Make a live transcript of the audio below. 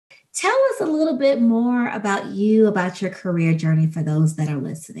Tell us a little bit more about you, about your career journey for those that are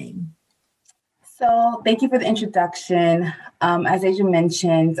listening. So thank you for the introduction. As Asia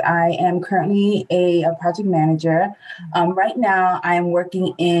mentioned, I am currently a project manager. Right now, I am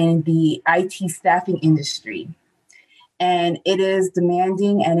working in the IT staffing industry, and it is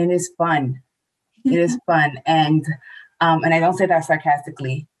demanding and it is fun. It is fun, and I don't say that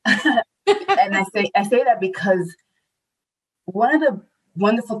sarcastically. And I say that because one of the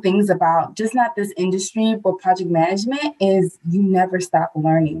wonderful things about just not this industry, but project management is you never stop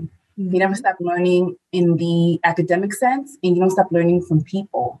learning. You never stop learning in the academic sense, and you don't stop learning from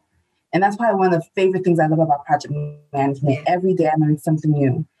people. And that's probably one of the favorite things I love about project management. Yeah. Every day I learn something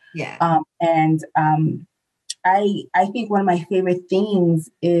new. Yeah. I think one of my favorite things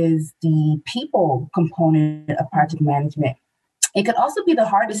is the people component of project management. It can also be the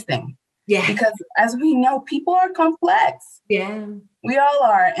hardest thing Yeah. because, as we know, people are complex. Yeah. We all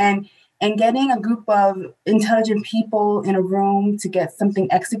are. And getting a group of intelligent people in a room to get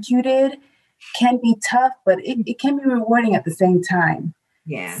something executed can be tough, but it can be rewarding at the same time.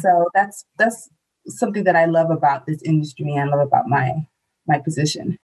 Yeah. So that's something that I love about this industry and I love about my position.